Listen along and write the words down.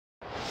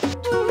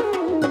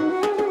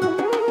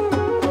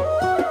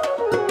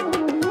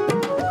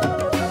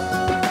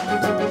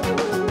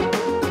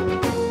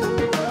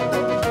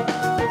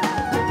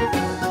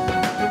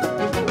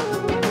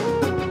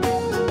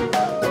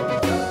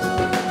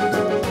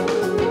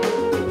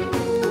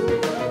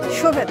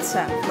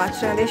শুভেচ্ছা।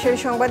 মাছরাঙা দেশের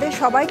সংবাদে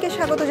সবাইকে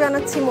স্বাগত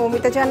জানাচ্ছি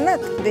মৌমিতা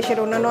জান্নাত। দেশের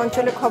অন্যান্য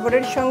অঞ্চলের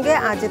খবরের সঙ্গে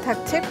আজ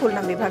থাকছে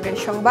খুলনা বিভাগের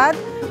সংবাদ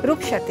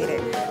রূপসার তীরে।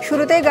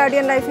 শুরুতে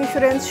গার্ডিয়ান লাইফ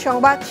ইন্স্যুরেন্স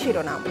সংবাদ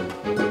শিরোনাম।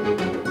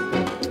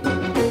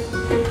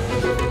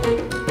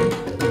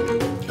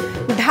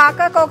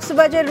 ঢাকা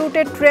কক্সবাজার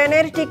রুটে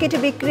ট্রেনের টিকিট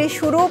বিক্রি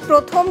শুরু।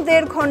 প্রথম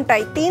 1.5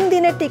 ঘন্টায় 3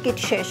 দিনের টিকিট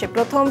শেষ।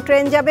 প্রথম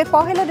ট্রেন যাবে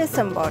 1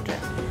 ডিসেম্বর।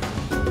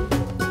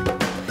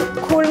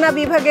 খুলনা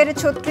বিভাগের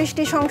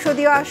 36টি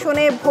সংসদীয়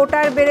আসনে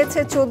ভোটার বেড়েছে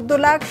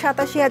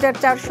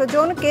 14,87,400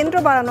 জন। কেন্দ্র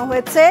বাড়ানো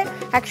হয়েছে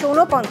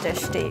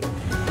 149টি।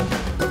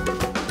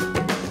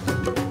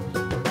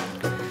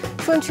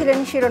 শুনছিলেন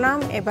শিরোনাম,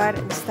 এবার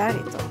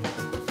বিস্তারিত।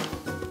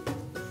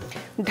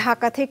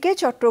 ঢাকা থেকে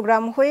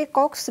চট্টগ্রাম হয়ে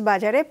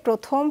কক্সবাজারে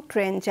প্রথম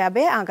ট্রেন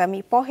যাবে আগামী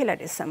 1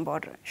 ডিসেম্বর।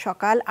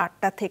 সকাল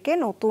 8টা থেকে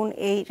নতুন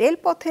এই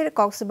রেলপথের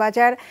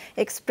কক্সবাজার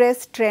এক্সপ্রেস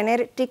ট্রেনের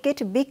টিকিট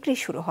বিক্রি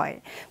শুরু হয়।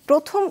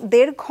 প্রথম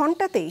 1.5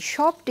 ঘন্টাতেই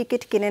সব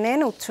টিকিট কিনে নেন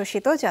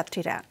উচ্ছ্বসিত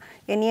যাত্রীরা।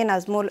 এ নিয়ে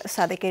নাজমুল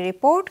সাদেকের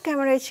রিপোর্ট,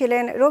 ক্যামেরায়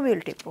ছিলেন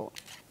রবিউল টিপু।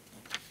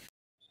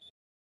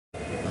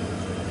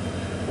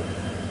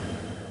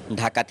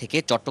 ঢাকা থেকে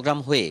চট্টগ্রাম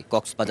হয়ে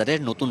কক্সবাজারের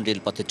নতুন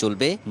রেলপথে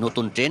চলবে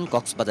নতুন ট্রেন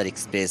কক্সবাজার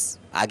এক্সপ্রেস।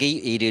 আগেই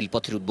এই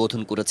রেলপথের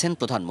উদ্বোধন করেছেন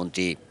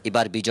প্রধানমন্ত্রী।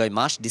 এবার বিজয়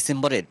মাস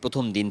ডিসেম্বরের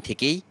প্রথম দিন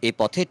থেকেই এ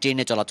পথে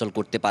ট্রেনে চলাচল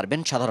করতে পারবেন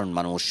সাধারণ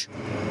মানুষ।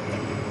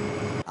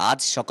 আজ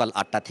সকাল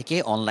 8টা থেকে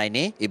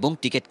অনলাইনে এবং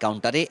টিকিট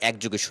কাউন্টারে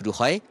একযোগে শুরু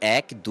হয়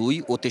 1, 2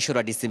 ও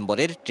 3রা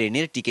ডিসেম্বরের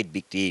ট্রেনের টিকিট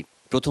বিক্রি।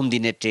 প্রথম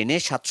দিনের ট্রেনে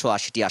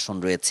 780টি আসন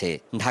রয়েছে।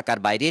 ঢাকার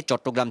বাইরে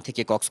চট্টগ্রাম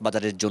থেকে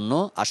কক্সবাজারের জন্য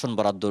আসন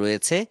বরাদ্দ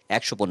রয়েছে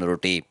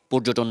 115টি।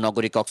 পর্যটন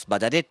নগরী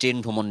কক্সবাজারে ট্রেন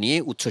ভ্রমণ নিয়ে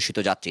উচ্ছ্বসিত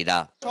যাত্রীরা।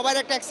 সবার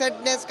একটা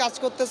এক্সাইটনেস কাজ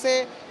করতেছে,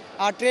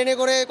 আর ট্রেনে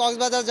করে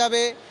কক্সবাজার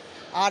যাবে।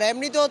 আর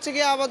এমনিতে হচ্ছে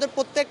কি আমাদের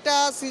প্রত্যেকটা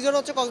সিজন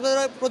হচ্ছে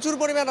কক্সবাজারে প্রচুর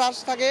পরিমাণ রাশ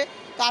থাকে।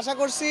 তো আশা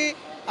করছি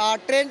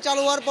ট্রেন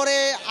চালু হওয়ার পরে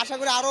আশা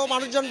করি আরও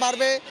মানুষজন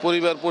বাড়বে।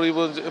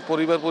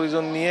 পরিবার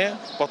পরিজন নিয়ে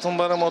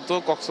প্রথমবারের মতো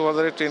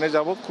কক্সবাজারে ট্রেনে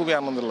যাব, খুবই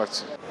আনন্দ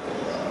লাগছে।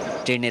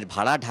 ট্রেনের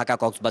ভাড়া ঢাকা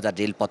কক্সবাজার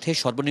রেলপথে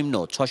সর্বনিম্ন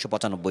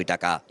 695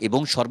 টাকা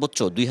এবং সর্বোচ্চ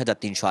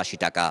 2380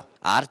 টাকা।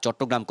 আর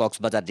চট্টগ্রাম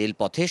কক্সবাজার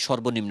রেলপথে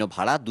সর্বনিম্ন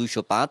ভাড়া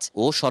 205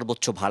 ও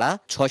সর্বোচ্চ ভাড়া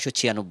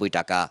 696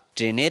 টাকা।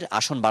 ট্রেনের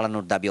আসন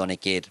বাড়ানোর দাবি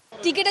অনেকের।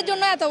 টিকিটের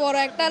জন্য এত বড়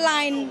একটা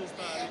লাইন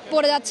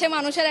পড়ে যাচ্ছে,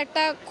 মানুষের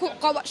একটা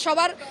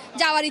সবার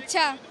যাওয়ার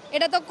ইচ্ছা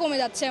এটা তো কমে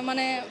যাচ্ছে,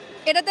 মানে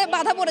এটাতে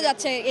বাধা পড়ে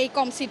যাচ্ছে। এই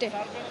কম সিটে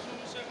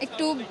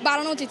একটু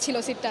বাড়ানো উচিত ছিল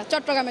সিটটা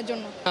চট্টগ্রামের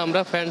জন্য।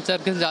 আমরা ফ্রেন্ড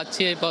সার্কেল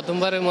যাচ্ছি, এই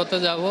প্রথমবারের মতো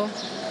যাব,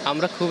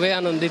 আমরা খুবই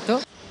আনন্দিত।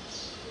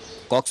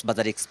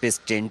 কক্সবাজার এক্সপ্রেস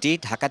ট্রেনটি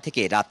ঢাকা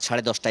থেকে রাত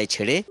 10:30টায়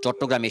ছেড়ে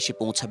চট্টগ্রামে এসে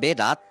পৌঁছাবে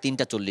রাত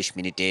 3টা 40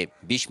 মিনিটে।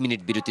 20 মিনিট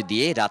বিরতি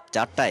দিয়ে রাত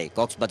 4টায়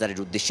কক্সবাজারের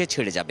উদ্দেশ্যে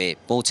ছেড়ে যাবে,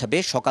 পৌঁছাবে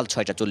সকাল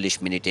 6টা 40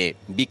 মিনিটে।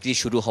 বিক্রি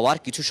শুরু হওয়ার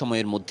কিছু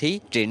সময়ের মধ্যেই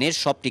ট্রেনের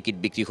সব টিকিট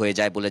বিক্রি হয়ে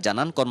যায় বলে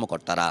জানান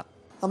কর্মকর্তারা।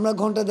 আমরা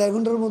ঘন্টা 1.5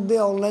 ঘন্টার মধ্যে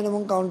অনলাইন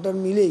এবং কাউন্টার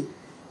মিলেই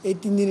এই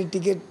 3 দিনের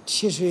টিকিট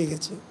শেষ হয়ে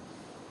গেছে।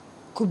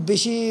 খুব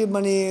বেশি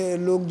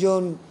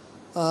লোকজন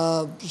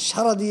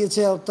সাড়া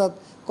দিয়েছে, অর্থাৎ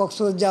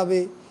কক্সবাজার যাবে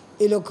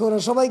এই লক্ষ্যে ওরা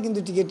সবাই কিন্তু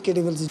টিকিট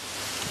কেটে ফেলছে।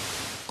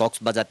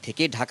 কক্সবাজার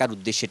থেকে ঢাকার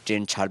উদ্দেশ্যে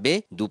ট্রেন ছাড়বে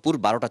দুপুর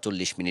 12টা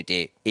 40 মিনিটে।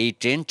 এই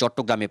ট্রেন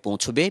চট্টগ্রামে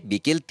পৌঁছবে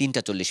বিকেল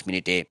 3টা 40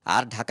 মিনিটে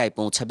আর ঢাকায়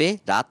পৌঁছাবে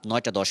রাত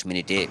 9টা 10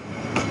 মিনিটে।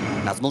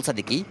 নাজমুল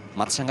সাদেকি,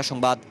 মাছরাঙা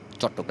সংবাদ,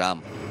 চট্টগ্রাম।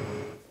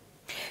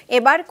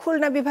 এবার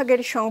খুলনা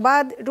বিভাগের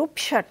সংবাদ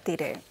রূপসার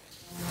তীরে।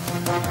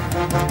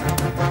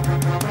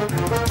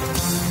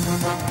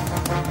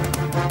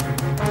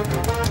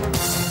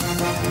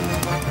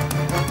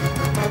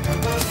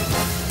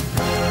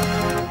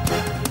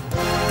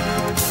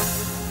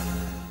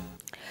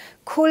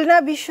 খুলনা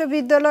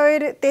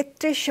বিশ্ববিদ্যালয়ের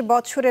 33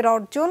 বছরের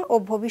অর্জন ও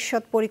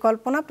ভবিষ্যৎ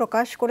পরিকল্পনা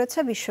প্রকাশ করেছে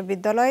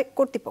বিশ্ববিদ্যালয়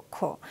কর্তৃপক্ষ।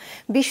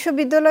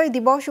 বিশ্ববিদ্যালয়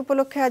দিবস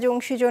উপলক্ষে আজ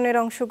অংশীজনের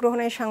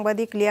অংশগ্রহণে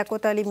সাংবাদিক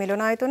লিয়াকত আলী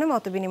মিলনায়তনে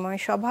মতবিনিময়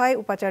সভায়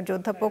উপাচার্য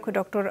অধ্যাপক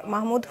ডক্টর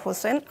মাহমুদ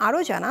হোসেন আরও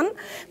জানান,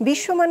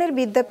 বিশ্বমানের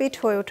বিদ্যাপীঠ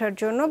হয়ে ওঠার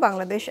জন্য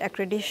বাংলাদেশ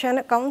অ্যাক্রেডিটেশন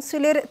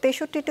কাউন্সিলের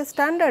 63টি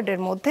স্ট্যান্ডার্ডের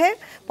মধ্যে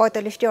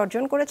 45টি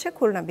অর্জন করেছে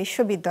খুলনা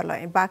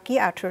বিশ্ববিদ্যালয়। বাকি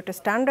 18টি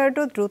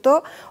স্ট্যান্ডার্ডও দ্রুত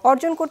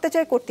অর্জন করতে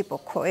চায়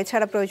কর্তৃপক্ষ।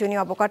 এছাড়া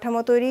প্রয়োজনীয় অবকাঠামো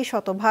তৈরি,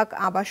 শতভাগ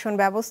আবাসন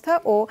ব্যবস্থা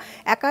ও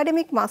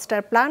একাডেমিক মাস্টার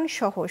প্ল্যান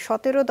সহ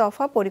 17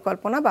 দফা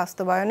পরিকল্পনা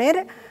বাস্তবায়নের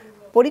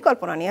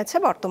পরিকল্পনা নিয়েছে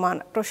বর্তমান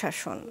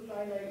প্রশাসন।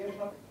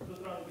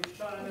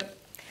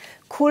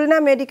 খুলনা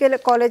মেডিকেল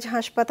কলেজ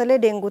হাসপাতালে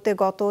ডেঙ্গুতে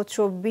গত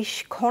 24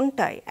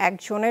 ঘন্টায়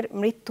একজনের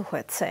মৃত্যু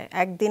হয়েছে।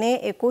 একদিনে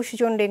 21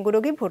 জন ডেঙ্গু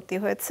রোগী ভর্তি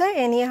হয়েছে।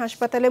 এ নিয়ে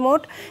হাসপাতালে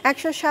মোট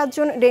 107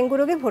 জন ডেঙ্গু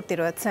রোগী ভর্তি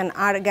রয়েছেন।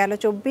 আর গেল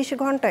 24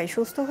 ঘন্টায়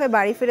সুস্থ হয়ে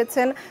বাড়ি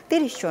ফিরেছেন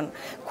 30 জন।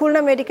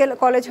 খুলনা মেডিকেল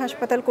কলেজ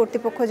হাসপাতাল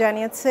কর্তৃপক্ষ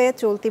জানিয়েছে,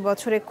 চলতি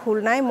বছরে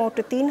খুলনায় মোট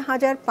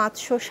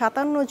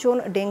 3,557 জন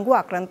ডেঙ্গু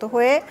আক্রান্ত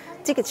হয়ে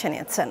চিকিৎসা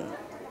নিয়েছেন।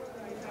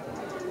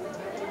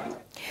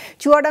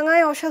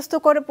 চুয়াডাঙ্গায়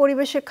অস্বাস্থ্যকর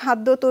পরিবেশে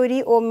খাদ্য তৈরি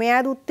ও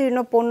মেয়াদ উত্তীর্ণ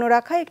পণ্য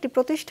রাখা একটি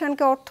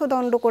প্রতিষ্ঠানকে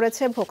অর্থদণ্ড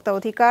করেছে ভোক্তা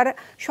অধিকার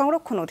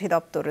সংরক্ষণ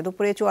অধিদপ্তর।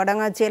 দুপুরে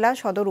চুয়াডাঙ্গা জেলা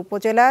সদর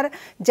উপজেলার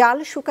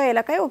জালশুকা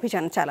এলাকায়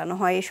অভিযান চালানো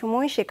হয়। এ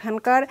সময়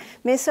সেখানকার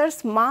মেসার্স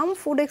মাম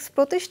ফুডেক্স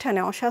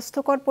প্রতিষ্ঠানে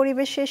অস্বাস্থ্যকর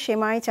পরিবেশে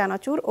সেমাই,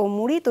 চানাচুর ও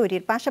মুড়ি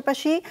তৈরির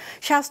পাশাপাশি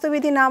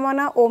স্বাস্থ্যবিধি না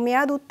মানা ও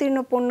মেয়াদ উত্তীর্ণ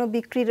পণ্য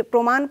বিক্রির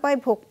প্রমাণ পায়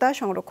ভোক্তা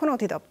সংরক্ষণ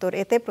অধিদপ্তর।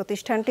 এতে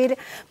প্রতিষ্ঠানটির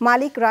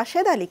মালিক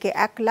রাশেদ আলীকে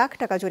 1 লাখ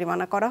টাকা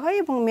জরিমানা করা হয়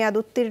এবং মেয়াদ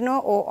উত্তীর্ণ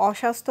ও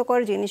অস্বাস্থ্যকর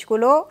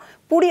জিনিসগুলো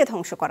পুড়িয়ে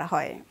ধ্বংস করা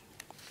হয়।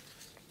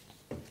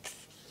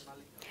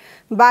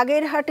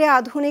 বাগেরহাটে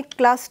আধুনিক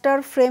ক্লাস্টার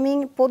ফ্রেমিং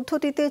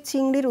পদ্ধতিতে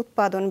চিংড়ির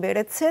উৎপাদন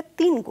বেড়েছে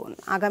 3 গুণ।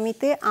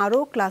 আগামীতে আরও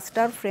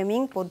ক্লাস্টার ফ্রেমিং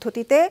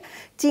পদ্ধতিতে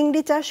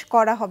চিংড়ি চাষ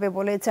করা হবে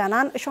বলে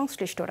জানান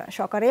সংশ্লিষ্টরা।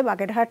 সকালে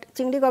বাগেরহাট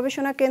চিংড়ি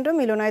গবেষণা কেন্দ্র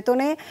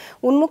মিলনায়তনে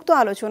উন্মুক্ত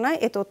আলোচনায়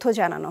এ তথ্য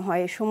জানানো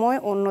হয়। এ সময়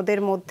অন্যদের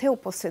মধ্যে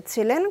উপস্থিত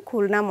ছিলেন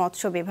খুলনা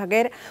মৎস্য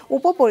বিভাগের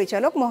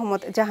উপপরিচালক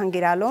মোহাম্মদ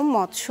জাহাঙ্গীর আলম,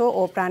 মৎস্য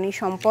ও প্রাণী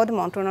সম্পদ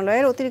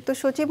মন্ত্রণালয়ের অতিরিক্ত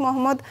সচিব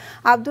মোহাম্মদ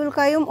আব্দুল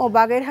কাইয়ুম ও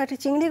বাগেরহাট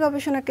চিংড়ি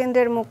গবেষণা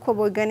কেন্দ্রের মুখ্য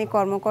বৈজ্ঞানিক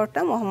কর্মকর্তা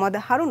মোহাম্মদ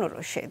হারুনুর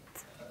রশিদ।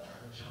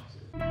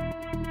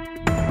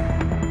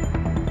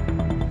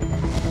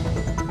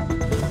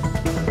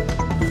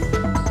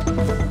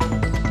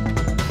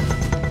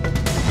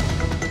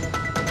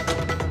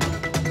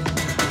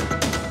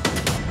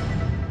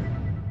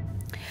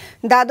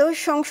 দ্বাদশ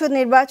সংসদ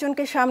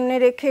নির্বাচনকে সামনে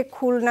রেখে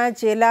খুলনা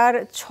জেলার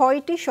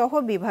 6টি সহ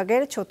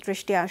বিভাগের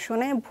 36টি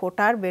আসনে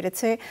ভোটার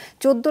বেড়েছে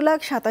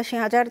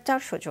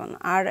 14,87,400 জন,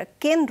 আর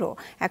কেন্দ্র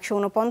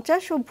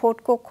 149 ও ভোট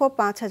কক্ষ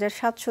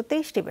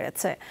 5,723টি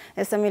বেড়েছে।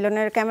 এস এম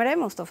মিলনের ক্যামেরায়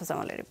মোস্তফা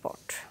জামালের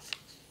রিপোর্ট।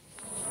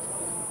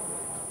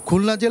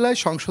 খুলনা জেলায়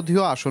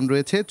সংসদীয় আসন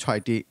রয়েছে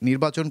 6টি।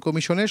 নির্বাচন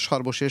কমিশনের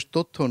সর্বশেষ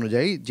তথ্য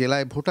অনুযায়ী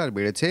জেলায় ভোটার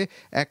বেড়েছে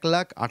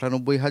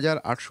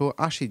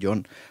 1,98,880 জন।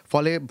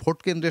 ফলে ভোট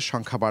কেন্দ্রের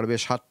সংখ্যা বাড়বে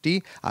 7টি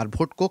আর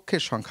ভোট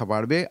কক্ষের সংখ্যা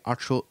বাড়বে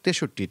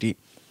 863টি।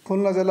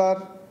 খুলনা জেলার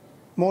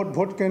মোট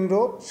ভোট কেন্দ্র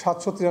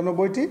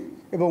 793টি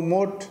এবং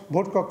মোট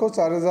ভোট কক্ষ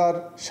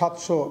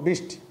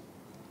 4,720টি।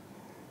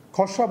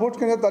 খসড়া ভোট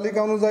কেন্দ্রের তালিকা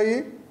অনুযায়ী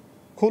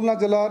খুলনা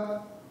জেলার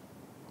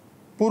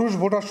পুরুষ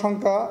ভোটার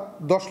সংখ্যা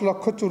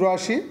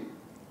 10,84,000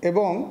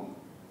 এবং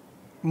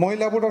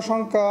মহিলা ভোটার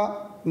সংখ্যা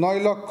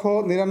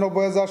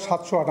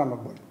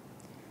 9,99,798।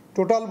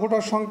 টোটাল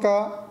ভোটার সংখ্যা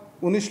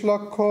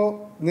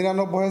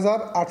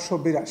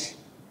 19,99,882।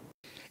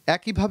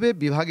 একইভাবে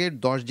বিভাগের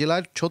 10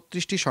 জেলার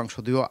 36টি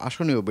সংসদীয়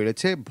আসনেও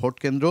বেড়েছে ভোট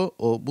কেন্দ্র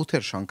ও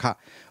বুথের সংখ্যা।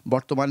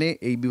 বর্তমানে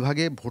এই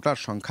বিভাগে ভোটার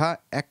সংখ্যা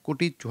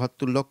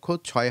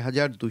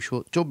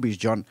 1,74,06,224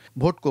 জন।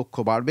 ভোট কক্ষ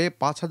বাড়বে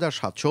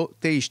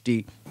 5,723টি।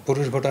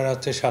 পুরুষ ভোটার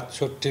আছে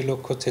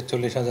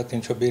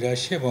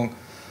 67,46,382 এবং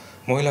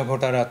মহিলা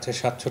ভোটার আছে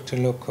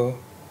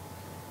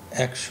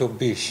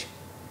 67,120।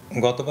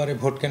 গতবারে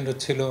ভোট কেন্দ্র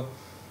ছিল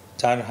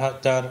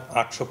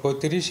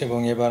 4,835 এবং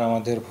এবার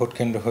আমাদের ভোট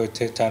কেন্দ্র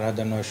হয়েছে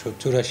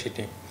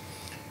 4,984টি,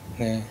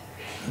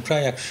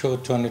 প্রায়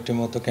 154টির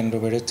মতো কেন্দ্র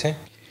বেড়েছে।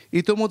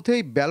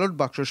 ইতোমধ্যেই ব্যালট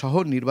বাক্স সহ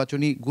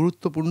নির্বাচনী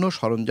গুরুত্বপূর্ণ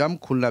সরঞ্জাম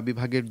খুলনা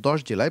বিভাগের 10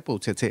 জেলায়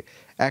পৌঁছেছে।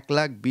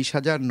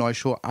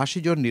 1,20,980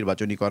 জন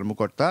নির্বাচনী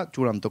কর্মকর্তা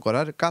চূড়ান্ত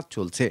করার কাজ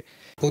চলছে।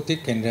 প্রতি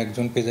কেন্দ্রে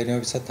একজন প্রিজাইডিং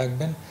অফিসার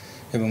থাকবেন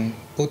এবং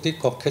প্রতি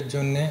কক্ষের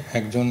জন্য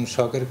একজন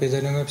সহকারী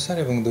প্রিজাইডিং অফিসার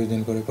এবং 2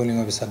 জন করে পোলিং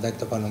অফিসার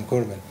দায়িত্ব পালন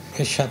করবেন।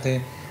 এর সাথে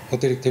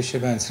অতিরিক্ত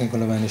হিসেবে আইন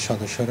শৃঙ্খলা বাহিনীর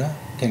সদস্যরা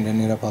কেন্দ্রের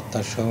নিরাপত্তা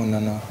সহ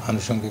অন্যান্য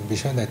আনুষঙ্গিক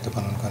বিষয়ে দায়িত্ব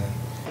পালন করেন।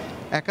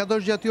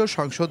 একাদশ জাতীয়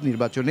সংসদ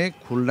নির্বাচনে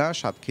খুলনা,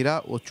 সাতক্ষীরা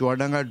ও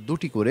চুয়াডাঙ্গার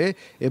 2টি করে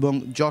এবং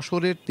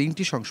যশোরের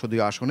 3টি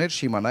সংসদীয় আসনের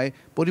সীমানায়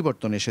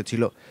পরিবর্তন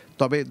এসেছিল।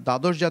 তবে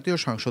দ্বাদশ জাতীয়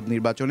সংসদ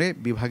নির্বাচনে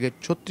বিভাগের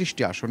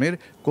 36টি আসনের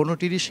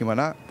কোনোটিরই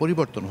সীমানা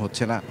পরিবর্তন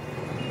হচ্ছে না।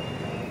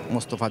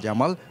 মোস্তফা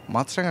জামাল,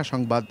 মাছরাঙা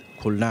সংবাদ,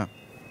 খুলনা।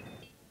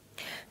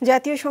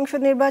 জাতীয়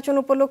সংসদ নির্বাচন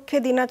উপলক্ষে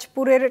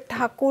দিনাজপুরের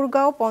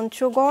ঠাকুরগাঁও,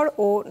 পঞ্চগড়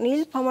ও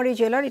নীলফামারী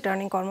জেলার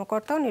রিটার্নিং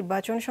কর্মকর্তা ও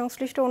নির্বাচন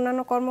সংশ্লিষ্ট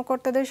অন্যান্য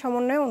কর্মকর্তাদের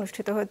সমন্বয়ে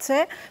অনুষ্ঠিত হয়েছে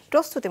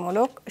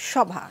প্রস্তুতিমূলক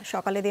সভা।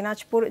 সকালে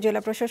দিনাজপুর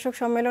জেলা প্রশাসক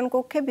সম্মেলন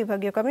কক্ষে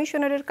বিভাগীয়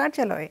কমিশনারের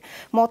কার্যালয়ে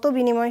মত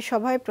বিনিময়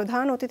সভায়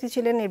প্রধান অতিথি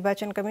ছিলেন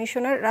নির্বাচন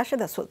কমিশনার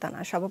রাশেদা সুলতানা।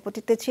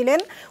 সভাপতিত্বে ছিলেন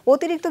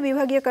অতিরিক্ত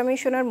বিভাগীয়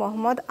কমিশনার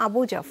মোহাম্মদ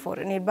আবু জাফর।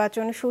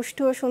 নির্বাচন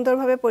সুষ্ঠু ও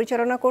সুন্দরভাবে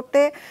পরিচালনা করতে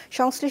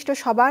সংশ্লিষ্ট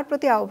সবার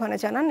প্রতি আহ্বান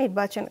জানান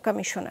নির্বাচন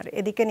কমিশনার।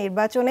 এদিকে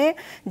নির্বাচনে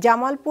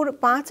জামালপুর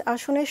 5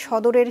 আসনে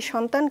সদরের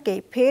সন্তানকেই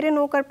ফের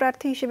নৌকার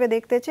প্রার্থী হিসেবে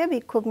দেখতে চেয়ে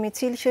বিক্ষোভ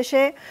মিছিল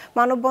শেষে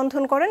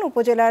মানববন্ধন করেন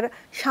উপজেলার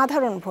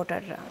সাধারণ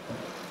ভোটাররা।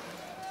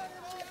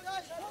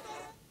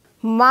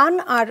 মান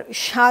আর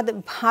স্বাদ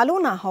ভালো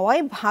না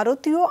হওয়ায়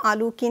ভারতীয়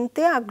আলু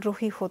কিনতে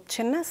আগ্রহী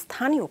হচ্ছেন না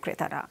স্থানীয়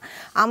ক্রেতারা।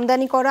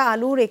 আমদানি করা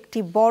আলুর একটি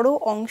বড়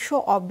অংশ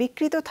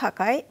অবিকৃত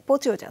থাকায়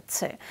পচেও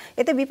যাচ্ছে।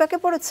 এতে বিপাকে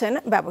পড়েছেন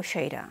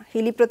ব্যবসায়ীরা।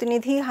 হিলি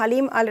প্রতিনিধি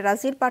হালিম আল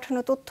রাজির পাঠানো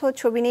তথ্য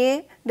ছবি নিয়ে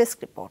ডেস্ক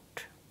রিপোর্ট।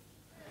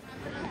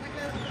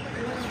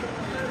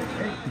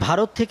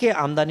 ভারত থেকে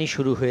আমদানি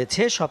শুরু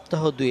হয়েছে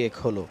সপ্তাহ দুয়েক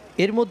হলো।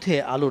 এর মধ্যে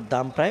আলুর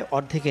দাম প্রায়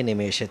অর্ধেকে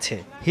নেমে এসেছে।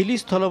 হিলি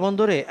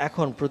স্থলবন্দরে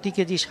এখন প্রতি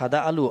কেজি সাদা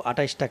আলু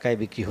 28 টাকায়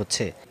বিক্রি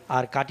হচ্ছে,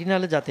 আর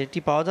কাটিনালে জাতেরটি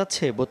পাওয়া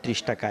যাচ্ছে 32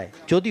 টাকায়।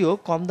 যদিও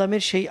কম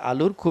দামের সেই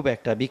আলুর খুব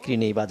একটা বিক্রি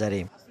নেই বাজারে।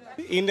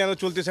 ইন্ডিয়ান আলু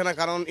চলতেছে না,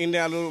 কারণ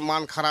ইন্ডিয়ান আলুর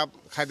মান খারাপ,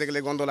 খাইতে গেলে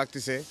গন্ধ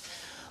লাগতেছে।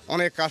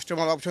 অনেক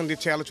কাস্টমার অপশন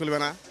দিচ্ছে আলু চলবে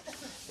না,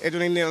 এই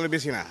জন্য ইন্ডিয়ান আলু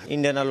বেশি না।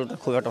 ইন্ডিয়ান আলুটা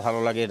খুব একটা ভালো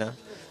লাগে না,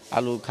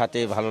 আলু খেতে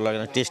ভালো লাগে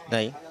না, টেস্ট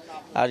নাই।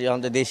 আর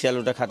আমাদের দেশি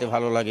আলুটা খেতে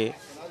ভালো লাগে,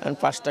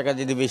 5 টাকা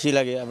যদি বেশি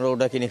লাগে আমরা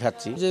ওটা কিনে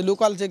খাচ্ছি। যে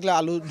লোকাল যেগুলো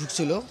আলু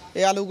ঢুকছিল,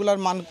 এই আলুগুলার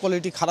মান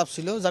কোয়ালিটি খারাপ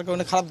ছিল, যার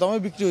কারণে খারাপ দামে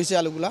বিক্রি হয়েছে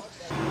আলুগুলা।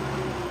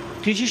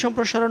 কৃষি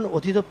সম্প্রসারণ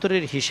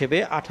অধিদপ্তরের হিসেবে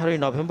 18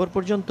 নভেম্বর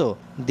পর্যন্ত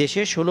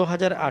দেশে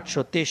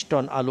 16,823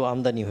 টন আলু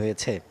আমদানি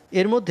হয়েছে।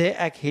 এর মধ্যে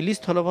এক হিলি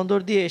স্থলবন্দর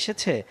দিয়ে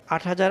এসেছে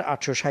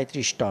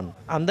 8,837 টন।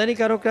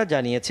 আমদানিকারকরা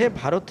জানিয়েছে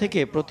ভারত থেকে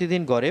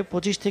প্রতিদিন গড়ে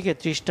 25 থেকে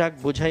 30 ট্রাক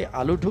বোঝাই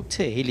আলু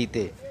ঢুকছে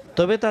হিলিতে।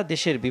 তবে তা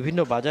দেশের বিভিন্ন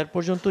বাজার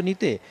পর্যন্ত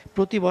নিতে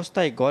প্রতি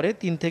বস্তায় গড়ে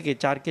 3 থেকে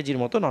 4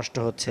 কেজির মতো নষ্ট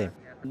হচ্ছে।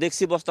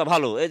 দেখছি বস্তা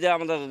ভালো, এই যে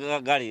আমাদের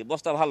গাড়ি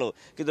বস্তা ভালো,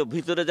 কিন্তু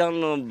ভিতরে যখন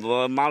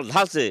মাল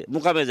ঢালছে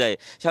মুকামে যায়,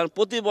 সেখানে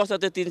প্রতি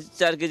বস্তাতে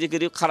 3-4 কেজি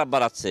করে খারাপ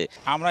বাড়াচ্ছে।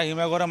 আমরা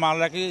হিমাগরে মাল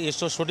রাখি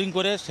স্টোর শুটিং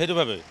করে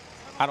সেভাবে,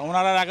 আর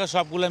ওনারা রাখে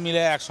সবগুলো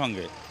মিলে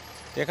একসঙ্গে।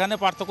 এখানে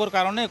পার্থক্যর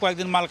কারণে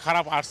কয়েকদিন মাল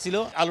খারাপ আসছিল।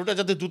 আলুটা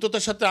যাতে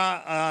দ্রুততার সাথে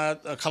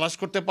খালাস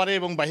করতে পারে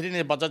এবং বাইরে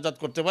নিয়ে বাজারজাত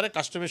করতে পারে,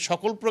 কাস্টমের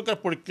সকল প্রকার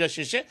প্রক্রিয়া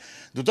শেষে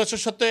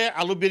দ্রুততার সাথে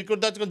আলু বের করে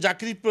দেওয়ার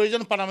চাকরির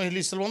প্রয়োজন পানামা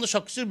হিলি স্থলবন্দর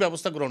সব কিছুর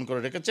ব্যবস্থা গ্রহণ করে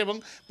রেখেছে এবং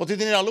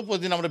প্রতিদিনের আলু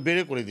প্রতিদিন আমরা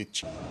বেড়ে করে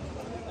দিচ্ছি।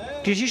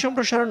 কৃষি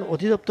সম্প্রসারণ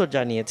অধিদপ্তর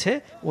জানিয়েছে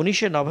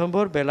 19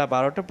 নভেম্বর বেলা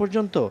 12টা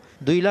পর্যন্ত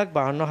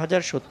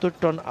 2,52,070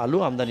 টন আলু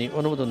আমদানির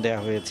অনুমোদন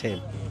দেওয়া হয়েছে।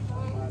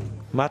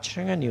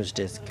 মাছরাঙা নিউজ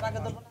ডেস্ক।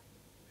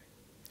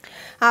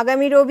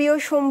 আগামী রবি ও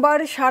সোমবার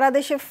সারা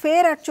দেশে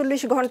ফের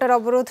 48 ঘন্টার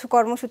অবরোধ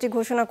কর্মসূচি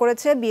ঘোষণা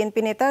করেছে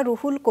বিএনপি নেতা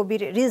রুহুল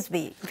কবির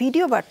রিজভী।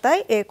 ভিডিও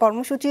বার্তায় এ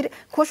কর্মসূচির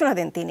ঘোষণা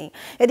দেন তিনি।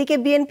 এদিকে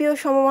বিএনপি ও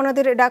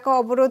সমমনাদের ডাকা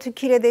অবরোধ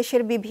ঘিরে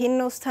দেশের বিভিন্ন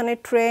স্থানে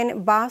ট্রেন,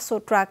 বাস ও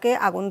ট্রাকে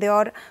আগুন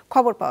দেওয়ার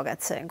খবর পাওয়া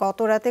গেছে। গত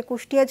রাতে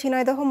কুষ্টিয়া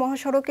ঝিনাইদহ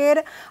মহাসড়কের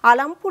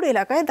আলামপুর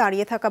এলাকায়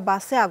দাঁড়িয়ে থাকা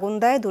বাসে আগুন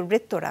দেয়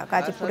দুর্বৃত্তরা।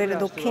 গাজীপুরের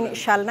দক্ষিণ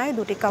শালনায়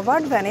 2টি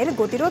কাভার্ড ভ্যানের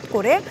গতিরোধ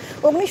করে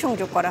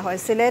অগ্নিসংযোগ করা হয়।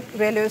 সিলেট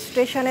রেলওয়ে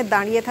স্টেশনে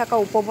দাঁড়িয়ে থাকা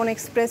উপবন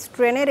এক্সপ্রেস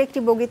ট্রেনের একটি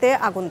বগিতে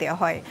আগুন দেওয়া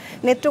হয়।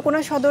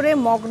 নেত্রকোনা সদরে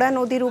মগড়া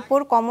নদীর উপর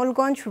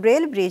কমলগঞ্জ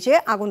রেল ব্রিজে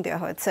আগুন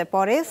দেওয়া হয়েছে।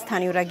 পরে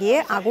স্থানীয়রা গিয়ে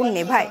আগুন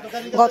নেভায়।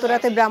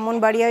 গতরাতে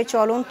ব্রাহ্মণবাড়িয়ায়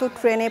চলন্ত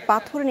ট্রেনে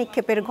পাথর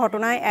নিক্ষেপের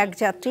ঘটনায় এক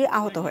যাত্রী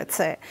আহত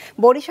হয়েছে।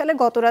 বরিশালে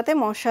গতরাতে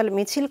মশাল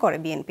মিছিল করে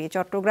বিএনপি।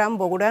 চট্টগ্রাম,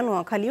 বগুড়া,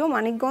 নোয়াখালী ও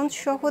মানিকগঞ্জ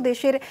সহ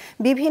দেশের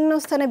বিভিন্ন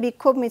স্থানে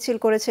বিক্ষোভ মিছিল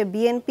করেছে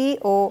বিএনপি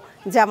ও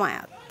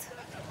জামায়াত।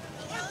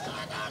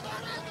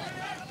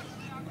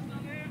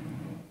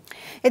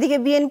 এদিকে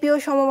বিএনপি ও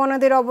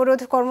সমমনাদের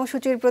অবরোধ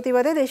কর্মসূচির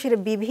প্রতিবাদে দেশের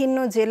বিভিন্ন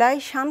জেলায়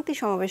শান্তি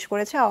সমাবেশ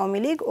করেছে আওয়ামী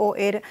লীগ ও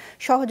এর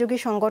সহযোগী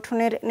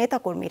সংগঠনের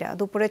নেতাকর্মীরা।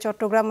 দুপুরে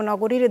চট্টগ্রাম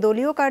নগরীর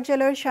দলীয়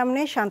কার্যালয়ের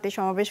সামনে শান্তি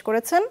সমাবেশ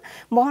করেছেন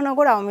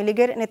মহানগর আওয়ামী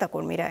লীগের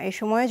নেতাকর্মীরা। এ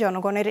সময়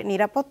জনগণের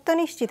নিরাপত্তা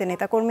নিশ্চিতে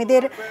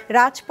নেতাকর্মীদের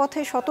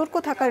রাজপথে সতর্ক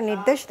থাকার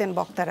নির্দেশ দেন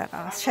বক্তারা।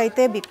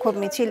 রাজশাহীতে বিক্ষোভ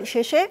মিছিল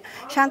শেষে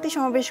শান্তি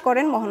সমাবেশ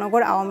করেন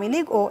মহানগর আওয়ামী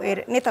লীগ ও এর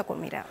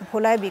নেতাকর্মীরা।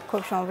 ভোলায়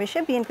বিক্ষোভ সমাবেশে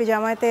বিএনপি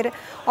জামায়াতের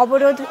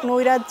অবরোধ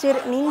নৈরাজ্যের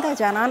নিন্দা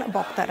জানান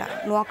বক্তারা।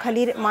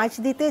 নোয়াখালীর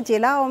মাইজদিতে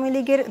জেলা আওয়ামী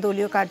লীগের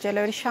দলীয়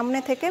কার্যালয়ের সামনে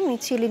থেকে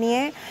মিছিল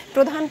নিয়ে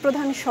প্রধান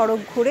প্রধান সড়ক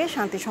ঘুরে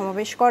শান্তি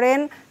সমাবেশ করেন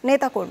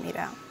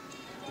নেতাকর্মীরা।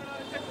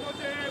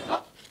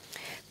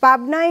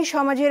 পাবনায়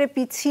সমাজের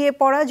পিছিয়ে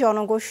পড়া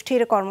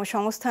জনগোষ্ঠীর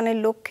কর্মসংস্থানের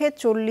লক্ষ্যে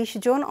 40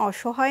 জন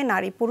অসহায়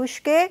নারী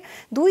পুরুষকে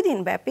 2 দিন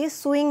ব্যাপী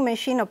সুইং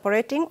মেশিন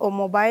অপারেটিং ও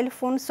মোবাইল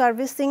ফোন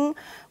সার্ভিসিং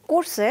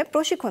কোর্সে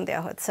প্রশিক্ষণ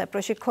দেওয়া হচ্ছে।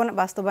 প্রশিক্ষণ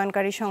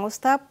বাস্তবায়নকারী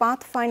সংস্থা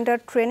পাথফাইন্ডার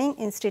ট্রেনিং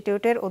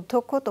ইনস্টিটিউটের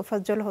অধ্যক্ষ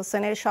তোফাজ্জল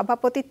হোসেনের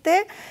সভাপতিত্বে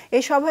এ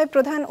সভায়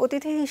প্রধান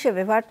অতিথি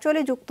হিসেবে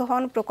ভার্চুয়ালি যুক্ত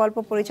হন প্রকল্প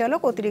পরিচালক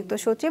অতিরিক্ত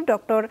সচিব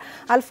ডক্টর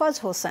আলফাজ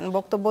হোসেন।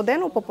 বক্তব্য দেন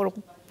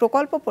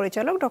প্রকল্প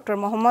পরিচালক ডক্টর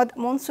মোহাম্মদ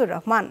মনসুর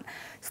রহমান।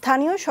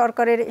 স্থানীয়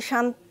সরকারের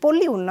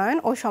পল্লী উন্নয়ন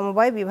ও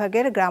সমবায়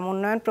বিভাগের গ্রাম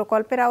উন্নয়ন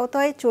প্রকল্পের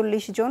আওতায়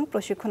 40 জন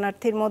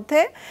প্রশিক্ষণার্থীর মধ্যে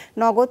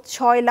নগদ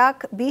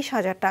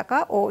 6,20,000 টাকা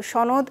ও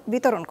সনদ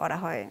বিতরণ করা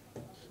হয়।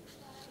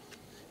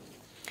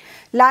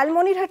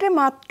 লালমনিরহাটে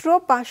মাত্র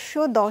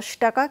 510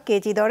 টাকা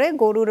কেজি দরে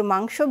গরুর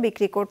মাংস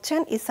বিক্রি করছেন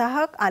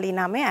ইসাহাক আলী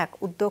নামে এক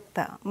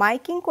উদ্যোক্তা।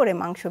 মাইকিং করে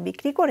মাংস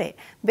বিক্রি করে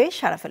বেশ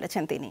সাড়া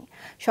ফেলেছেন তিনি।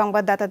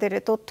 সংবাদদাতাদের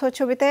তথ্য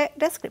ছবিতে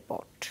ডেস্ক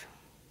রিপোর্ট।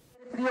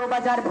 প্রিয়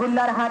বাজার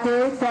ভুল্লার হাটে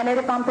তেলের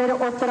পাম্পের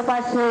উত্তর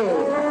পাশে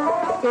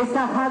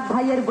ইসাহাক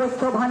ভাইয়ের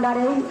গোশত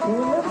ভান্ডারে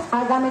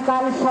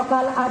আগামীকাল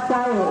সকাল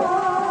 8টায়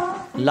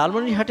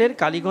লালমনিরহাটের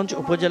কালীগঞ্জ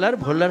উপজেলার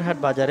ভোল্লারহাট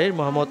বাজারের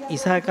মোহাম্মদ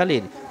ইসাহাক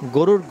আলীর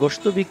গরুর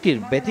গোশত বিক্রির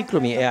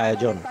ব্যতিক্রমী এ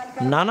আয়োজন।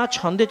 নানা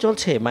ছন্দে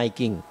চলছে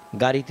মাইকিং।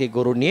 গাড়িতে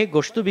গরু নিয়ে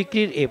গোশত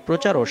বিক্রির এ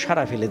প্রচারও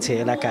সাড়া ফেলেছে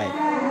এলাকায়।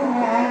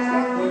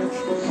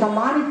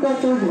 সম্মানিত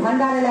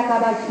ভান্ডার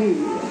এলাকাবাসী,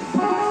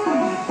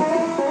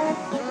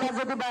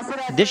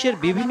 দেশের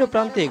বিভিন্ন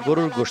প্রান্তে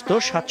গরুর গোশত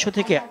 700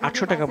 থেকে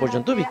 800 টাকা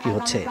পর্যন্ত বিক্রি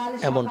হচ্ছে।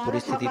 এমন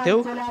পরিস্থিতিতেও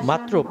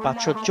মাত্র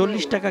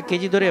 540 টাকা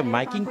কেজি দরে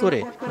মাইকিং করে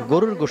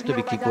গরুর গোশত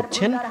বিক্রি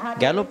করছেন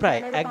গেল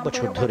প্রায় 1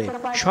 বছর ধরে।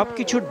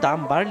 সবকিছুর দাম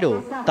বাড়লেও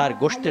তার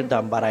গোশতের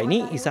দাম বাড়ায়নি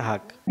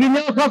ইসাহাক।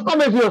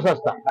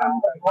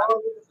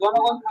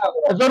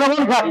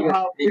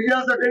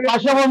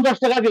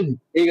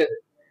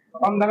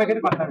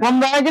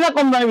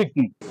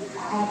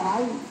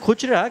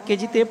 খুচরা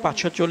কেজিতে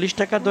 540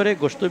 টাকা দরে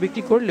গোশত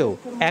বিক্রি করলেও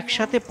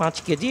একসাথে 5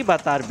 কেজি বা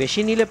তার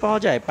বেশি নিলে পাওয়া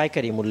যায়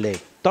পাইকারি মূল্যে।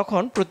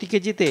 তখন প্রতি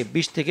কেজিতে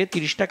 20 থেকে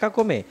 30 টাকা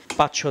কমে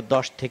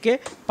 510 থেকে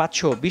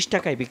 520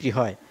 টাকায় বিক্রি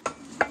হয়।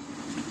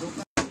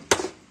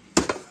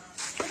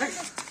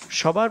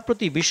 সবার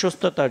প্রতি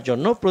বিশ্বস্ততার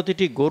জন্য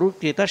প্রতিটি গরু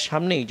ক্রেতার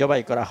সামনেই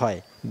জবাই করা হয়।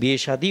 বিয়ে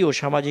শাদী ও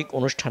সামাজিক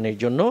অনুষ্ঠানের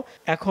জন্য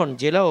এখন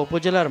জেলা ও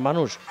উপজেলার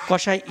মানুষ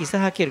কসাই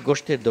ইসাহাকের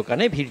গোশতের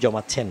দোকানে ভিড়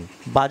জমাচ্ছেন।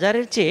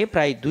 বাজারের চেয়ে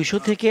প্রায় 200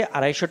 থেকে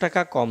 250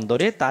 টাকা কম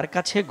দরে তার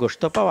কাছে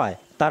গোশত পাওয়ায়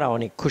তারা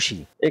অনেক খুশি।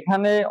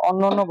 এখানে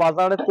অন্যান্য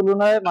বাজারের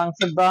তুলনায়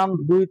মাংসের দাম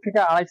 2 থেকে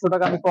 250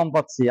 টাকা আমি কম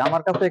পাচ্ছি।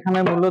 আমার কাছে এখানে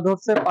মূল্য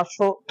ধরছে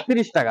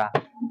 530 টাকা,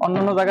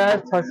 অন্যান্য জায়গায়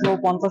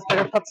 650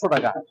 টাকা 700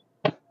 টাকা।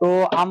 তো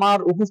আমার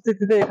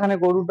উপস্থিতিতে এখানে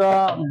গরুটা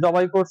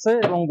জবাই করছে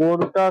এবং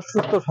গরুটা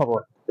সুস্থ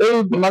সবল। এই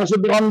মাংসের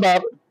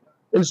দোকানদার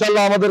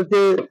ইনশাআল্লাহ আমাদেরকে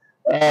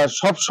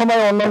সব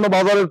সময় অন্যান্য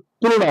বাজারের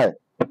তুলনায়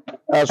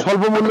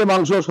স্বল্প মূল্যে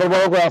মাংস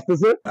সরবরাহ করে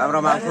আসতেছে। আমরা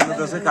মাংস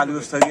নিতেছি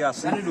কালীগঞ্জ থেকে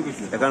আসছি,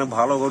 এখানে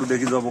ভালো গরু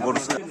দেখি জব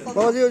করছে।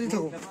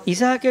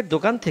 ইসাহাকের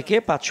দোকান থেকে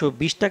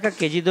 520 টাকা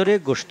কেজি দরে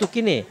গোশত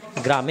কিনে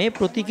গ্রামে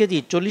প্রতি কেজি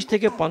 40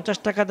 থেকে 50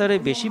 টাকা দরে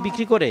বেশি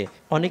বিক্রি করে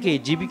অনেকেই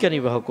জীবিকা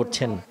নির্বাহ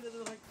করছেন।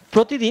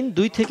 প্রতিদিন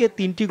 2 থেকে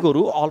 3টি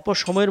গরু অল্প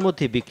সময়ের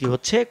মধ্যে বিক্রি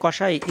হচ্ছে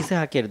কসাই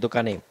ইসাহাকের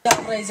দোকানে।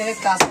 আমরা এই জায়গায়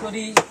কাজ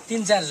করি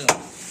 3-4 জন,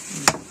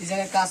 এই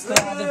জায়গায় কাজ করে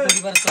আমাদের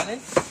পরিবার চলে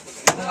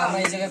এবং আমরা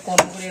এই জায়গায়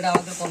কর্ম করি, এটা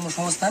আমাদের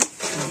কর্মসংস্থান।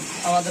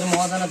 আমাদের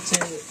মহাজন হচ্ছে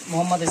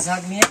মোহাম্মদ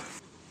ইসাহাক নিয়ে।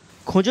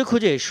 খুঁজে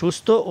খুঁজে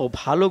সুস্থ ও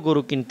ভালো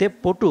গরু কিনতে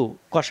পটু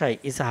কসাই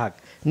ইসাহাক,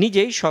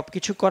 নিজেই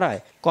সবকিছু করায়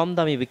কম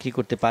দামে বিক্রি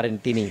করতে পারেন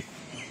তিনি।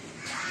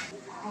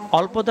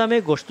 অল্প দামে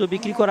গোশত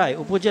বিক্রি করায়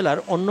উপজেলার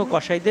অন্য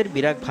কসাইদের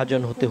বিরাগ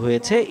ভাজন হতে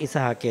হয়েছে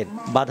ইসাহাকের।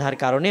 বাধার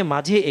কারণে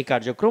মাঝে এই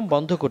কার্যক্রম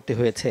বন্ধ করতে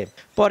হয়েছে।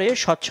 পরে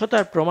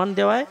স্বচ্ছতার প্রমাণ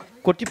দেওয়ায়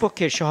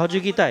কর্তৃপক্ষের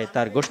সহযোগিতায়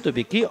তার গোশত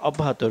বিক্রি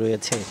অব্যাহত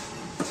রয়েছে।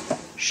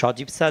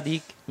 সজীব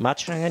সাদিক,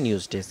 মাছরাঙ্গা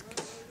নিউজ ডেস্ক।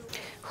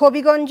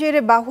 হবিগঞ্জের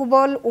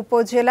বাহুবল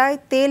উপজেলায়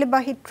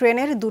তেলবাহী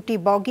ট্রেনের 2টি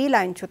বগি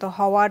লাইনচ্যুত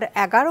হওয়ার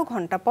 11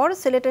 ঘণ্টা পর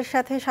সিলেটের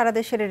সাথে সারা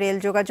দেশের রেল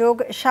যোগাযোগ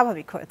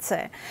স্বাভাবিক হয়েছে।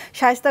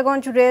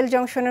 Shayestaganj rail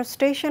জংশনের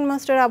station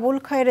master Abul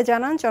খায়ের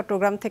জানান,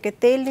 চট্টগ্রাম থেকে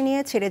তেল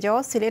নিয়ে ছেড়ে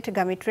যাওয়া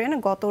সিলেটগামী ট্রেন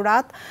গত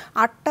রাত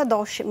 8টা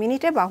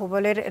 10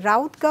 বাহুবলের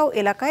রাউতগাঁও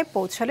এলাকায়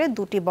পৌঁছালে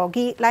 2টি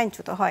বগি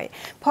লাইনচ্যুত হয়।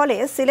 ফলে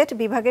সিলেট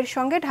বিভাগের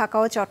সঙ্গে ঢাকা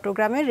ও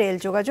চট্টগ্রামের রেল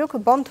যোগাযোগ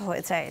বন্ধ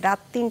হয়ে যায়। রাত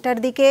 3টার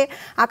দিকে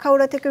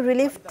আখাউড়া থেকে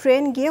রিলিফ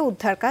ট্রেন গিয়ে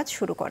উদ্ধার কাজ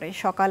শুরু করে।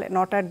 সকাল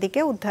 9টার দিকে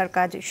উদ্ধার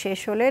কাজ শেষ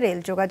হলে রেল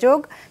যোগাযোগ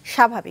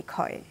স্বাভাবিক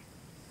হয়।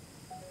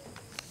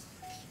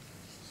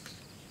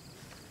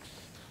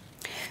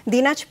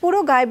 দিনাজপুর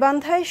ও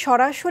গাইবান্ধায়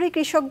সরাসরি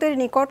কৃষকদের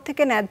নিকট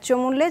থেকে ন্যায্য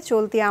মূল্যে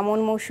চলতি আমন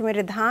মৌসুমের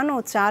ধান ও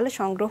চাল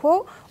সংগ্রহ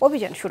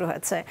অভিযান শুরু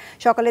হয়েছে।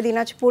 সকালে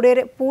দিনাজপুরের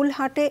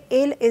পুলহাটে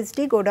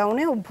এলএসডি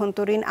গোডাউনে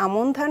অভ্যন্তরীণ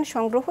আমন ধান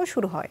সংগ্রহ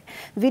শুরু হয়।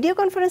 ভিডিও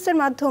কনফারেন্সের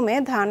মাধ্যমে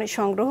ধান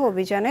সংগ্রহ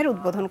অভিযানের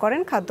উদ্বোধন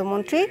করেন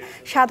খাদ্যমন্ত্রী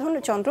সাধন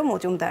চন্দ্র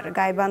মজুমদার।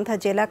 গাইবান্ধা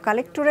জেলা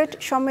কালেক্টরেট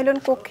সম্মেলন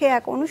কক্ষে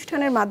এক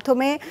অনুষ্ঠানের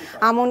মাধ্যমে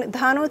আমন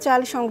ধান ও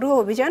চাল সংগ্রহ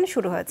অভিযান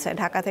শুরু হয়েছে।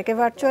 ঢাকা থেকে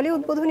ভার্চুয়ালি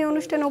উদ্বোধনী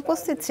অনুষ্ঠানে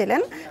উপস্থিত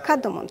ছিলেন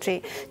খাদ্যমন্ত্রী।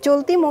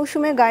 চলতি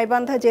মৌসুমে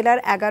গাইবান্ধা জেলার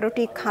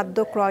 11টি খাদ্য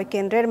ক্রয়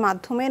কেন্দ্রের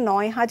মাধ্যমে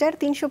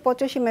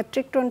 9,385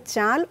 মেট্রিক টন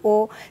চাল ও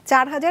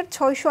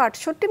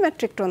 4,668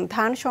 মেট্রিক টন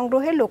ধান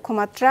সংগ্রহের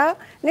লক্ষ্যমাত্রা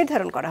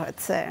নির্ধারণ করা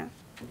হয়েছে।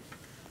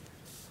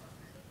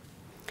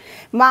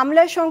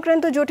 মামলা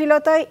সংক্রান্ত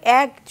জটিলতায়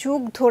 1 যুগ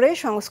ধরে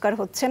সংস্কার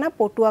হচ্ছে না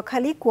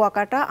পটুয়াখালী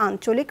কুয়াকাটা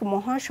আঞ্চলিক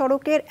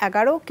মহাসড়কের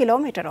 11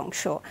 কিলোমিটার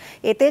অংশ।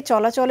 এতে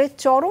চলাচলে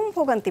চরম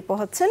ভোগান্তি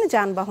পোহাচ্ছেন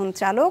যানবাহন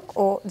চালক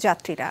ও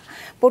যাত্রীরা।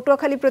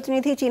 পটুয়াখালী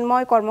প্রতিনিধি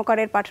চিন্ময়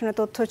কর্মকারের পাঠানো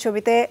তথ্য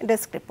ছবিতে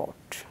ডেস্ক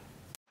রিপোর্ট।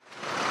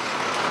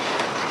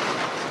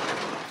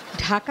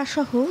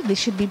 ঢাকাসহ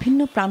দেশের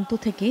বিভিন্ন প্রান্ত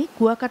থেকে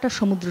কুয়াকাটা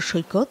সমুদ্র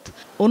সৈকত,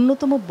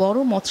 অন্যতম বড়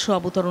মৎস্য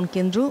অবতরণ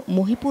কেন্দ্র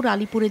মহিপুর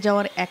আলীপুরে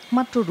যাওয়ার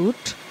একমাত্র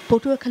রুট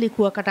পটুয়াখালী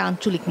কুয়াকাটা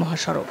আঞ্চলিক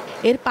মহাসড়ক।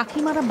 এর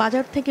পাখিমারা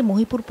বাজার থেকে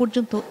মহিপুর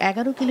পর্যন্ত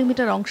 11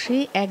 কিলোমিটার অংশে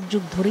 1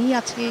 যুগ ধরেই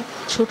আছে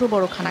ছোট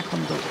বড়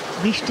খানাখন্দ।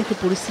 বৃষ্টিতে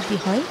পরিস্থিতি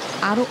হয়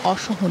আরও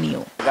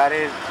অসহনীয়।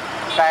 গাড়ির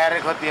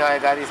টায়ারের ক্ষতি হয়,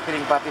 গাড়ির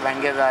স্প্রিং পাতি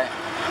ভেঙে যায়,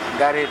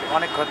 গাড়ির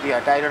অনেক ক্ষতি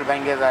হয়, টায়ার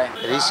ভেঙে যায়,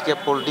 রিস্কে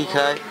পোল্ট্রি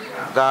খায়,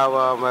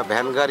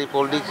 ভ্যান গাড়ি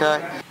পোল্ট্রি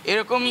খায়।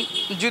 এরকম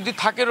যদি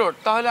থাকে রোড,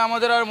 তাহলে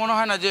আমাদের আর মনে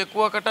হয় না যে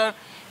কুয়াকাটার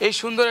এই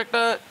সুন্দর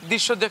একটা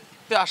দৃশ্য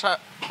দেখতে আসা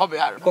হবে।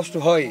 আর কষ্ট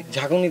হয়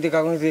ঝাঁকুনিতে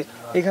কাকুনিতে।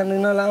 এখানে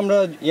নাহলে আমরা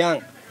ইয়াং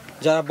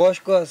যারা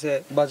বয়স্ক আছে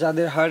বা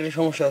যাদের হার্টের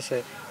সমস্যা আছে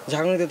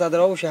ঝাঁকুনিতে তাদের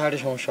অবশ্যই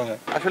হার্টের সমস্যা হয়।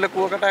 আসলে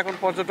কুয়াকাটা এখন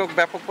পর্যটক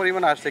ব্যাপক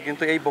পরিমাণে আসছে,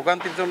 কিন্তু এই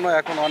ভোগান্তির জন্য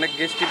এখন অনেক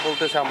গেস্টই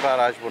বলতেছে আমরা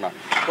আর আসবো না।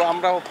 তো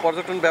আমরা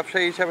পর্যটন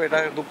ব্যবসায়ী হিসাবে এটা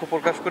দুঃখ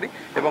প্রকাশ করি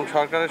এবং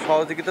সরকারের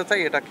সহযোগিতা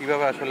চাই এটা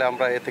কিভাবে আসলে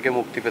আমরা এ থেকে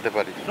মুক্তি পেতে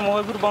পারি।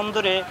 মহিপুর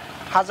বন্দরে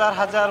হাজার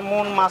হাজার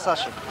মন মাছ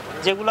আসে,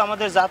 যেগুলো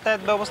আমাদের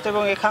যাতায়াত ব্যবস্থা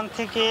এবং এখান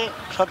থেকে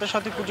শত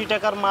শত কোটি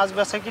টাকার মাছ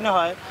বেচা কিনে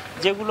হয়,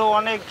 যেগুলো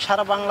অনেক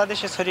সারা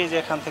বাংলাদেশে ছড়িয়ে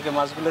যায় এখান থেকে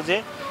মাছগুলো। যে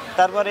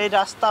তারপর এই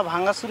রাস্তা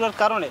ভাঙাচুরার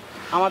কারণে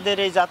আমাদের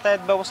এই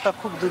যাতায়াত ব্যবস্থা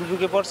খুব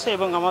দুর্ভোগে পড়ছে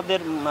এবং আমাদের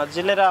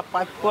জেলেরা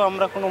প্রাপ্য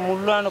আমরা কোনো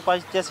মূল্যায়নও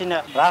পাইতেছি না।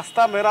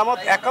 রাস্তা মেরামত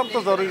একান্ত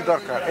জরুরি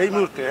দরকার এই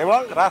মুহূর্তে, এবং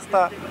রাস্তা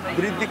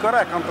বৃদ্ধি করা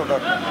একান্ত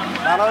দরকার,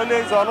 না হলে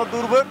এই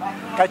জনদুর্ভোগ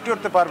কাটিয়ে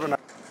উঠতে পারবে না।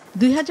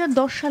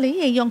 2010 সালে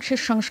এই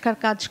অংশের সংস্কার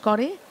কাজ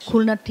করে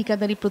খুলনার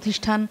ঠিকাদারি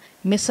প্রতিষ্ঠান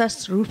মেসার্স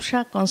রূপসা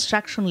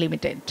কনস্ট্রাকশন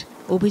লিমিটেড।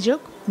 অভিযোগ,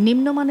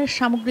 নিম্নমানের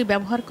সামগ্রী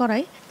ব্যবহার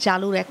করায়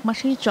চালুর 1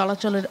 মাসেই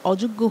চলাচলের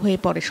অযোগ্য হয়ে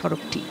পড়ে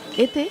সড়কটি।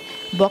 এতে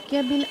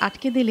বকেয়া বিল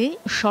আটকে দিলে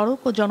সড়ক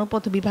ও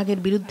জনপথ বিভাগের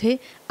বিরুদ্ধে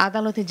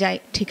আদালতে যায়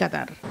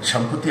ঠিকাদার।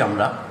 সম্প্রতি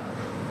আমরা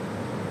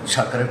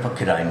সরকারের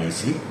পক্ষে রায়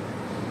নিয়েছি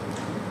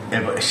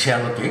এবং সে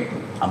আলোকে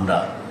আমরা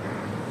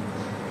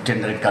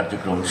টেন্ডারের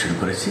কার্যক্রম শুরু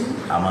করেছি।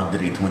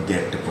 আমাদের ইতিমধ্যে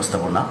একটা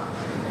প্রস্তাবনা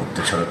উক্ত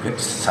সড়কের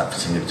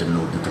সার্ভিসিংয়ের জন্য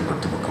ঊর্ধ্বতন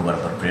কর্তৃপক্ষ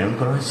বরাবর প্রেরণ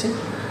করা হয়েছে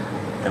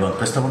এবং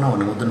প্রস্তাবনা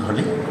অনুমোদন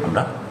হলে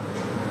আমরা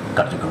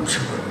কার্যক্রম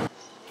শুরু করব।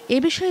 এ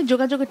বিষয়ে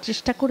যোগাযোগের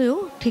চেষ্টা করেও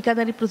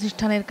ঠিকাদারি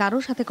প্রতিষ্ঠানের কারো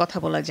সাথে কথা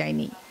বলা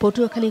যায়নি।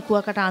 পটুয়াখালী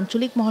কুয়াকাটা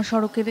আঞ্চলিক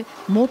মহাসড়কের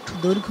মোট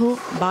দৈর্ঘ্য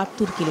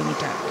 72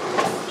 কিলোমিটার।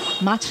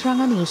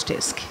 মাছরাঙা নিউজ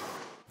ডেস্ক।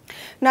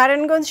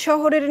 নারায়ণগঞ্জ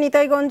শহরের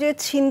নিতাইগঞ্জে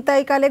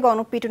ছিনতাইকালে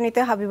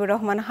গণপিটুনিতে হাবিবুর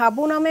রহমান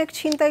হাবু নামে এক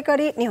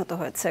ছিনতাইকারী নিহত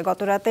হয়েছে।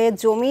 গতরাতে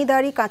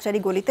জমিদারি কাচারি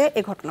গলিতে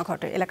এ ঘটনা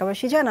ঘটে।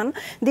 এলাকাবাসী জানান,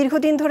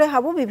 দীর্ঘদিন ধরে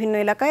হাবু বিভিন্ন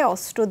এলাকায়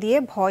অস্ত্র দিয়ে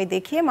ভয়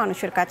দেখিয়ে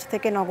মানুষের কাছ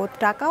থেকে নগদ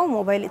টাকা ও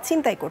মোবাইল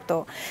ছিনতাই করত।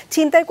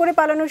 ছিনতাই করে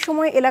পালানোর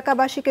সময়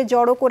এলাকাবাসীকে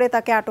জড়ো করে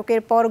তাকে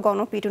আটকের পর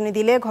গণপিটুনি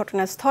দিলে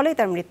ঘটনাস্থলেই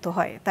তার মৃত্যু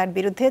হয়। তার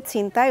বিরুদ্ধে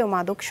ছিনতাই ও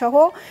মাদকসহ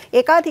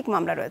একাধিক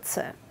মামলা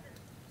রয়েছে।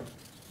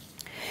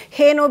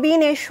 হে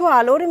নবীন এসো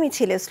আলোর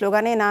মিছিলে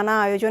স্লোগানে নানা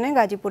আয়োজনে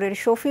গাজীপুরের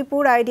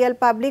শফিপুর আইডিয়াল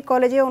পাবলিক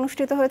কলেজে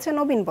অনুষ্ঠিত হয়েছে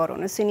নবীন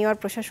বরণ। সিনিয়র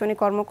প্রশাসনিক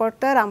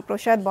কর্মকর্তা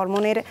রামপ্রসাদ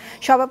বর্মনের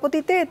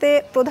সভাপতিত্বে এতে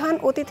প্রধান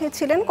অতিথি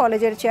ছিলেন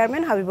কলেজের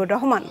চেয়ারম্যান হাবিবুর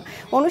রহমান।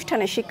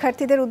 অনুষ্ঠানে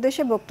শিক্ষার্থীদের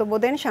উদ্দেশ্যে বক্তব্য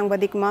দেন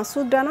সাংবাদিক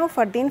মাসুদ রানা,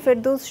 ফারদিন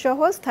ফেরদৌস সহ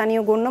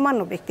স্থানীয়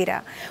গণ্যমান্য ব্যক্তিরা।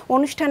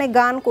 অনুষ্ঠানে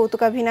গান,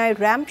 কৌতুকাভিনয়,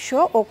 র্যাম্প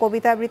শো ও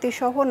কবিতা আবৃত্তি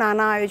সহ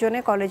নানা আয়োজনে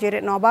কলেজের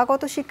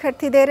নবাগত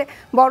শিক্ষার্থীদের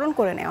বরণ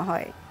করে নেওয়া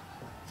হয়।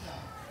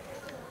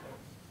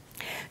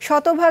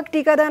 শতভাগ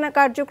টিকাদান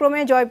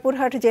কার্যক্রমে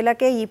জয়পুরহাট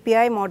জেলাকে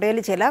ইপিআই মডেল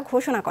জেলা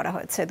ঘোষণা করা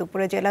হয়েছে।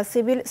 দুপুরে জেলা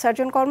সিভিল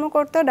সার্জন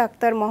কর্মকর্তা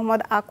ডাক্তার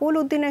মোহাম্মদ আকুল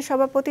উদ্দিনের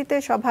সভাপতিত্বে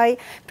সভায়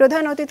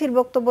প্রধান অতিথির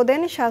বক্তব্য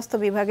দেন স্বাস্থ্য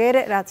বিভাগের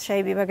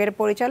রাজশাহী বিভাগের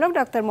পরিচালক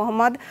ডাক্তার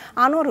মোহাম্মদ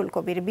আনোয়ারুল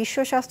কবির। বিশ্ব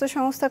স্বাস্থ্য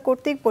সংস্থা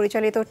কর্তৃক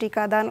পরিচালিত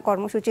টিকাদান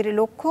কর্মসূচির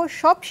লক্ষ্য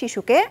সব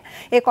শিশুকে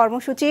এ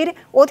কর্মসূচির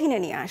অধীনে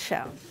নিয়ে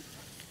আসা।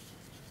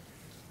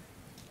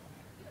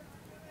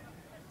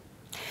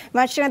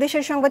 মাছরাঙা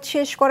দেশের সংবাদ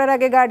শেষ করার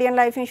আগে গার্ডিয়ান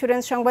লাইফ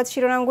ইন্স্যুরেন্স সংবাদ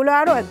শিরোনামগুলো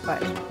আরও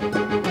একবার।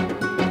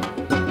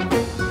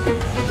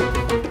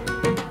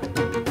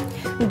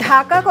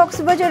 ঢাকা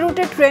কক্সবাজার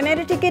রুটে ট্রেনের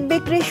টিকিট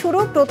বিক্রি শুরু।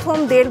 প্রথম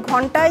 1.5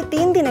 ঘন্টায়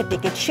 3 দিনের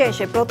টিকিট শেষ।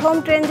 প্রথম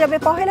ট্রেন যাবে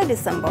 1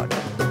 ডিসেম্বর।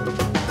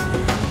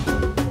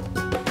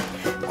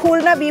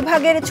 খুলনা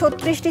বিভাগের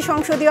 36টি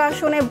সংসদীয়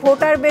আসনে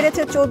ভোটার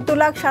বেড়েছে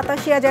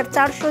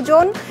 14,87,400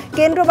 জন।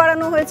 কেন্দ্র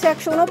বাড়ানো হয়েছে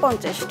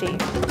 149টি।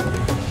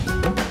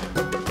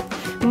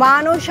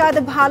 মান ও স্বাদ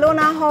ভালো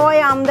না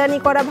হওয়ায় আমদানি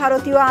করা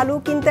ভারতীয় আলু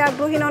কিনতে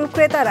আগ্রহী নন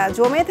ক্রেতারা।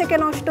 জমে থেকে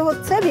নষ্ট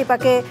হচ্ছে,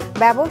 বিপাকে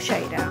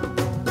ব্যবসায়ীরা।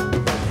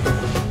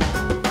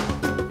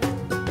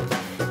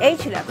 এই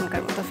ছিল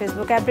এখনকার মতো।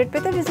 ফেসবুক আপডেট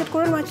পেতে ভিজিট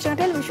করুন মাছরাঙা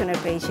টেলিভিশনের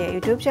পেজে।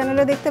 ইউটিউব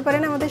চ্যানেলে দেখতে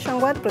পারেন আমাদের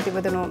সংবাদ,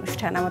 প্রতিবেদন,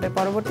 অনুষ্ঠান। আমাদের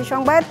পরবর্তী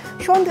সংবাদ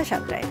সন্ধ্যা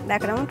 7টায়।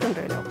 দেখার আমন্ত্রণ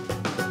রইল।